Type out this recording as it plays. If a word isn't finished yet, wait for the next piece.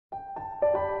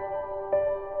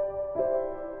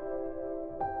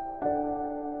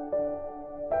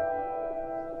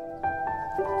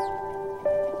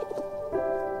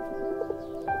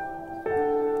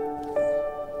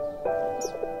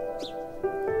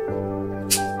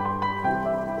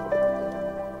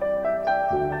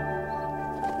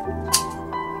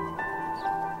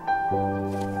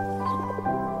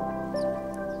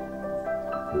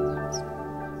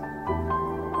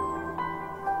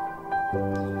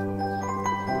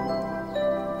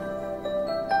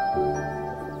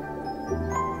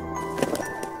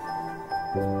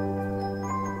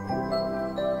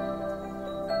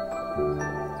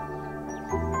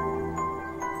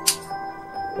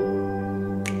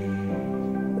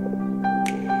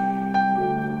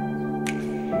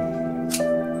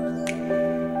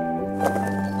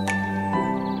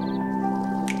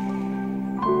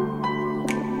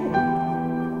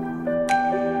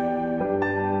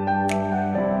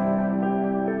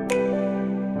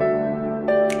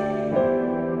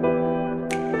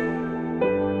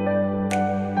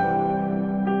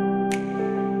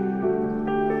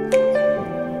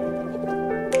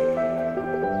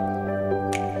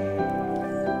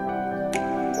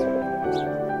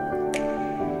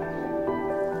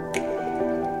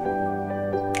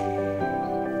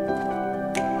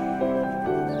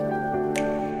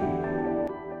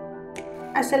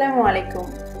আসসালামু আলাইকুম।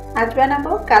 আজ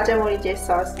বানাবো কাঁচা মরিচের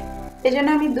সস। এজন্য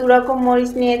আমি দু রকম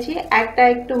মরিচ নিয়েছি। একটা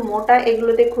একটু মোটা,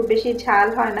 এগুলোতে খুব বেশি ঝাল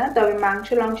হয় না, তবে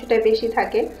মাংসের অংশটা বেশি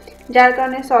থাকে, যার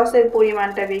কারণে সসের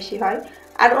পরিমাণটা বেশি হয়।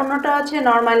 আর অন্যটা হচ্ছে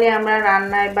নরমালি আমরা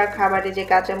রান্নায় বা খাবারে যে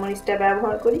কাঁচা মরিচটা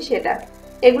ব্যবহার করি সেটা।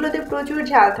 এগুলোতে প্রচুর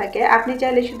ঝাল থাকে। আপনি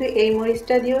চাইলে শুধু এই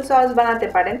মরিচটা দিয়েও সস বানাতে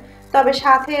পারেন, তবে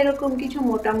সাথে এরকম কিছু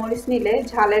মোটা মরিচ নিলে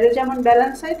ঝালেরও যেমন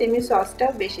ব্যালেন্স হয় তেমনি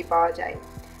সসটাও বেশি পাওয়া যায়।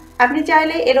 আপনি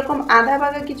চাইলে এরকম আধা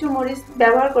ভাগা কিছু মরিচ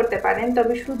ব্যবহার করতে পারেন,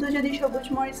 তবে শুধু যদি সবুজ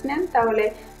মরিচ নেন তাহলে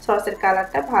সসের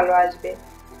কালারটা ভালো আসবে।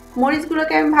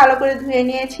 মরিচগুলোকে আমি ভালো করে ধুয়ে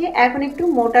নিয়েছি, এখন একটু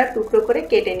মোটা টুকরো করে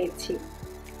কেটে নিচ্ছি।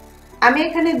 আমি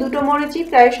এখানে দুটো মরিচই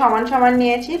প্রায় সমান সমান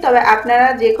নিয়েছি, তবে আপনারা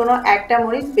যে কোনো একটা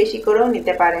মরিচ বেশি করেও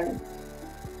নিতে পারেন।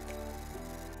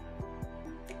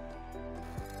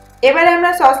 এবারে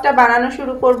আমরা সসটা বানানো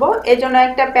শুরু করব। এজন্য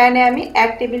একটা প্যানে আমি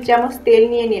 1 টেবিল চামচ তেল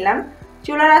নিয়ে নিলাম।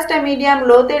 চুলার আঁচটা মিডিয়াম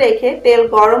লোতে রেখে তেল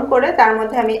গরম করে তার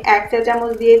মধ্যে আমি 1 চা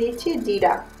চামচ দিয়ে দিচ্ছি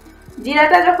জিরা।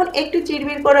 জিরাটা যখন একটু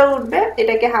চিরবির করে উঠবে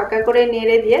এটাকে হালকা করে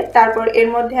নেড়ে দিয়ে তারপর এর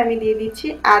মধ্যে আমি দিয়ে দিচ্ছি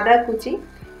আদা কুচি,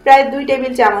 প্রায় 2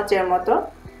 টেবিল চামচের মতো।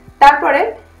 তারপরে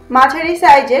মাঝারি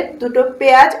সাইজের দুটো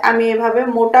পেঁয়াজ আমি এভাবে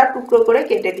মোটা টুকরো করে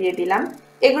কেটে দিয়ে দিলাম।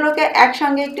 এগুলোকে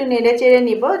একসঙ্গে একটু নেড়ে চেড়ে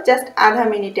নিব জাস্ট আধা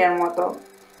মিনিটের মতো।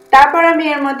 তারপর আমি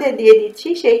এর মধ্যে দিয়ে দিচ্ছি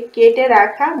সেই কেটে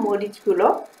রাখা মরিচগুলো।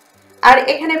 আর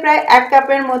এখানে প্রায় 1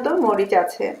 কাপের মতো মরিচ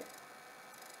আছে।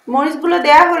 মরিচগুলো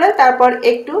দেয়া হলে তারপর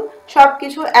একটু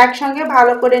সবকিছু একসঙ্গে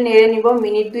ভালো করে নেড়ে নিব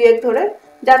মিনিট 2 ধরে,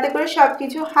 যাতে করে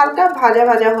সবকিছু হালকা ভাজা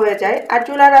ভাজা হয়ে যায়। আর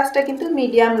চুলার আঁচটা কিন্তু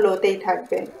মিডিয়াম লোতেই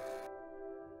থাকবে।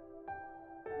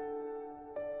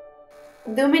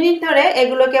 2 মিনিট ধরে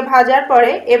এগুলোকে ভাজার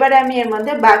পরে এবারে আমি এর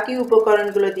মধ্যে বাকি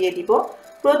উপকরণগুলো দিয়ে দিব।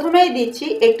 প্রথমেই দিচ্ছি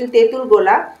একটু তেঁতুল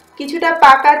গোলা। কিছুটা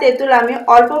পাকা তেঁতুল আমি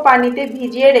অল্প পানিতে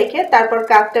ভিজিয়ে রেখে তারপর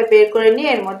কাপটা বের করে নিয়ে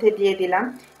এর মধ্যে দিয়ে দিলাম।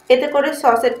 এতে করে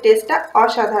সসের টেস্টটা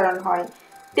অসাধারণ হয়।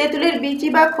 তেঁতুলের বিচি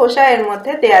বা খোসা এর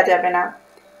মধ্যে দেয়া যাবে না।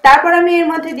 তারপর আমি এর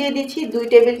মধ্যে দিয়ে দিচ্ছি 2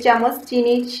 টেবিল চামচ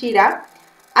চিনির শিরা।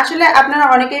 আসলে আপনারা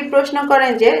অনেকেই প্রশ্ন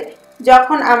করেন যে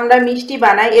যখন আমরা মিষ্টি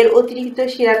বানাই এর অতিরিক্ত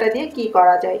শিরাটা দিয়ে কি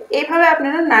করা যায়। এইভাবে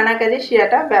আপনারা নানা কাজে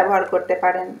শিরাটা ব্যবহার করতে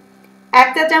পারেন। 1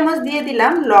 চা চামচ দিয়ে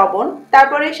দিলাম লবণ।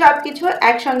 তারপরে সবকিছু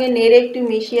একসঙ্গে নেড়ে একটু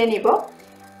মিশিয়ে নিব।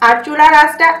 আর চুলার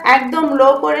আঁচটা একদম লো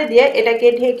করে দিয়ে এটাকে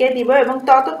ঢেকে দিব এবং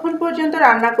ততক্ষণ পর্যন্ত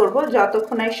রান্না করব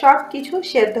যতক্ষণ না সবকিছু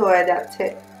সেদ্ধ হয়ে যাচ্ছে।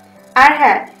 আর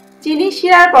হ্যাঁ, চিনি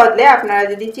শিরার বদলে আপনারা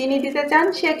যদি চিনি দিতে চান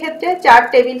সেক্ষেত্রে 4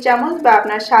 টেবিল চামচ বা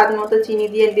আপনার স্বাদ মতো চিনি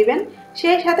দিয়ে দিবেন।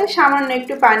 সেই সাথে সামান্য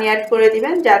একটু পানি অ্যাড করে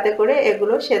দিবেন যাতে করে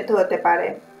এগুলো সেদ্ধ হতে পারে।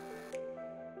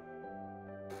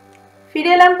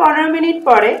 ফিরে এলাম 15 মিনিট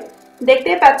পরে।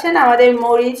 দেখতেই পাচ্ছেন আমাদের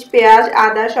মরিচ, পেঁয়াজ,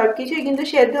 আদা সবকিছুই কিন্তু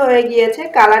সেদ্ধ হয়ে গিয়েছে,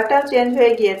 কালারটাও চেঞ্জ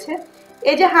হয়ে গিয়েছে।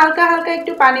 এই যে হালকা হালকা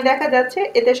একটু পানি দেখা যাচ্ছে,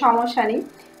 এতে সমস্যা নেই।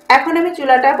 এখন আমি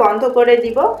চুলাটা বন্ধ করে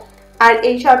দিব আর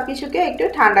এই সব কিছুকে একটু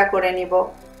ঠান্ডা করে নিব,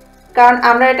 কারণ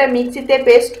আমরা এটা মিক্সিতে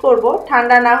পেস্ট করব।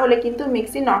 ঠান্ডা না হলে কিন্তু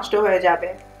মিক্সি নষ্ট হয়ে যাবে।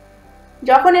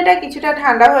 যখন এটা কিছুটা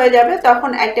ঠান্ডা হয়ে যাবে তখন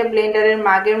একটা ব্লেন্ডারের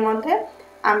মাগের মধ্যে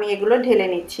আমি এগুলো ঢেলে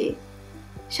নিচ্ছি।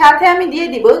 সাথে আমি দিয়ে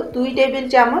দিব 2 টেবিল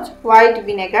চামচ হোয়াইট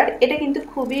ভিনেগার। এটা কিন্তু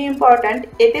খুবই ইম্পর্ট্যান্ট।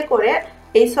 এতে করে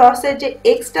এই সসের যে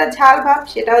এক্সট্রা ঝাল ভাব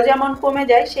সেটাও যেমন কমে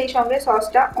যায়, সেই সঙ্গে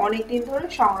সসটা অনেক দিন ধরে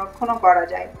সংরক্ষণও করা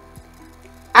যায়।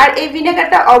 আর এই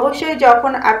ভিনেগারটা অবশ্যই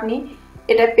যখন আপনি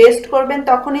এটা পেস্ট করবেন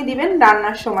তখনই দিবেন,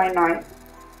 রান্নার সময় নয়।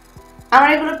 আমার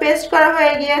এগুলো পেস্ট করা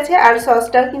হয়ে গিয়েছে আর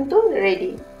সসটাও কিন্তু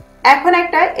রেডি। এখন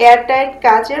একটা এয়ারটাইট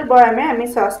কাচের বয়ামে আমি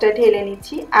সসটা ঢেলে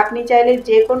নিচ্ছি। আপনি চাইলে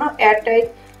যে কোনো এয়ারটাইট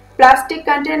প্লাস্টিক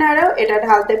কন্টেনারেও এটা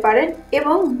ঢালতে পারেন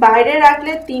এবং বাইরে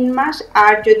রাখলে 3 মাস,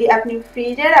 আর যদি আপনি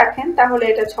ফ্রিজে রাখেন তাহলে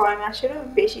এটা 6 মাসেরও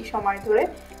বেশি সময় ধরে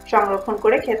সংরক্ষণ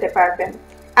করে খেতে পারবেন।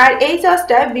 আর এই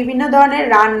সসটা বিভিন্ন ধরনের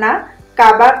রান্না,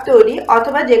 কাবাব তৈরি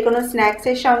অথবা যে কোনো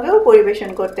স্ন্যাক্সের সঙ্গেও পরিবেশন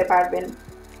করতে পারবেন।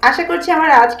 আশা করছি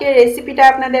আমার আজকের রেসিপিটা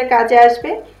আপনাদের কাজে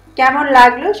আসবে। কেমন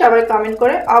লাগলো সবাই কমেন্ট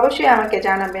করে অবশ্যই আমাকে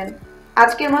জানাবেন।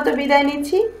 আজকের মতো বিদায়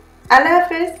নিচ্ছি। আল্লাহ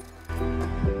হাফেজ।